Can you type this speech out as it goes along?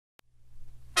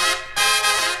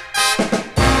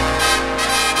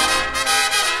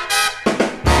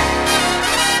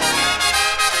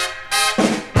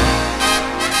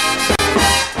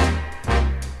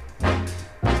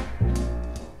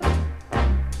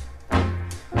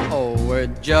we're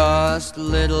just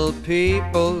little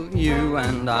people, you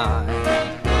and I,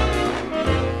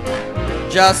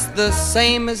 just the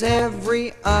same as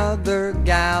every other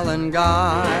gal and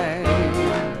guy.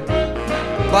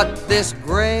 But this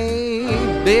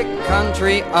great big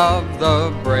country of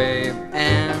the brave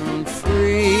and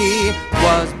free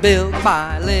was built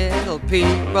by little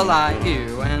people like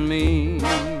you and me.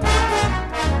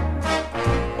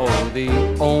 Oh, the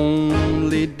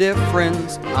only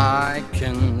difference I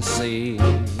can see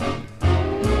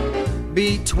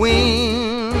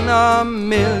between a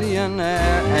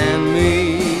millionaire and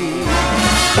me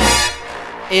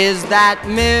is that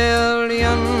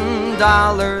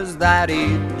 $1,000,000 that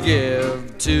he'd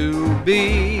give to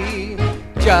be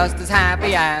just as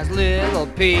happy as little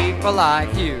people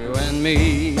like you and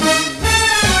me.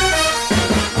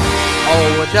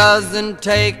 Oh, it doesn't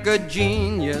take a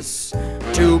genius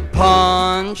to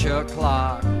punch a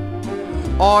clock,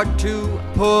 or to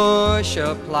push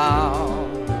a plow,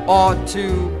 or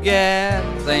to get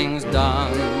things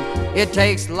done. It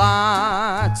takes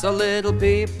lots of little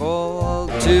people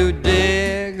to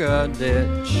dig a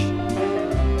ditch,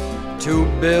 to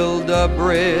build a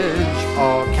bridge,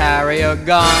 or carry a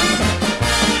gun.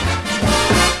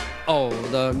 Oh,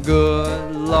 the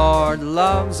good Lord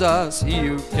loves us,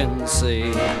 you can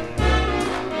see,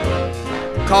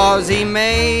 'cause he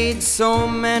made so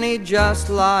many just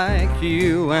like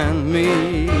you and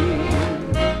me.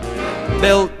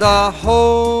 Built the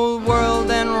whole world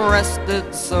and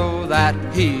rested so that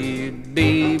he'd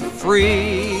be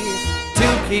free to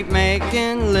keep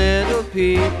making little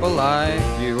people like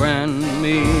you and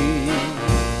me.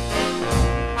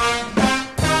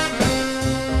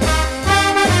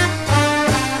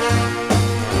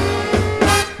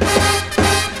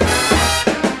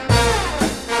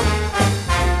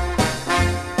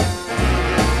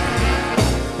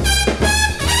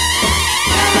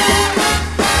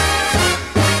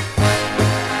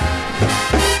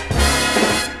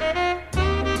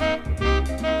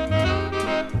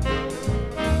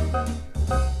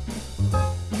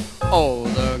 Oh,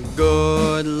 the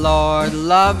good Lord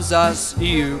loves us,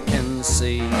 you can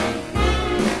see,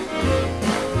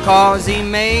 'cause he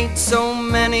made so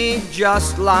many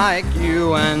just like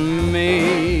you and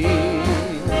me.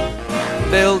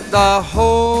 Built the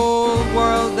whole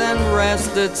world and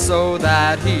rested so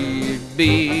that he'd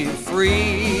be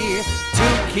free to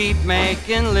keep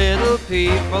making little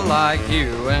people like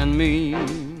you and me.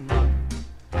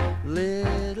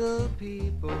 Little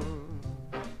people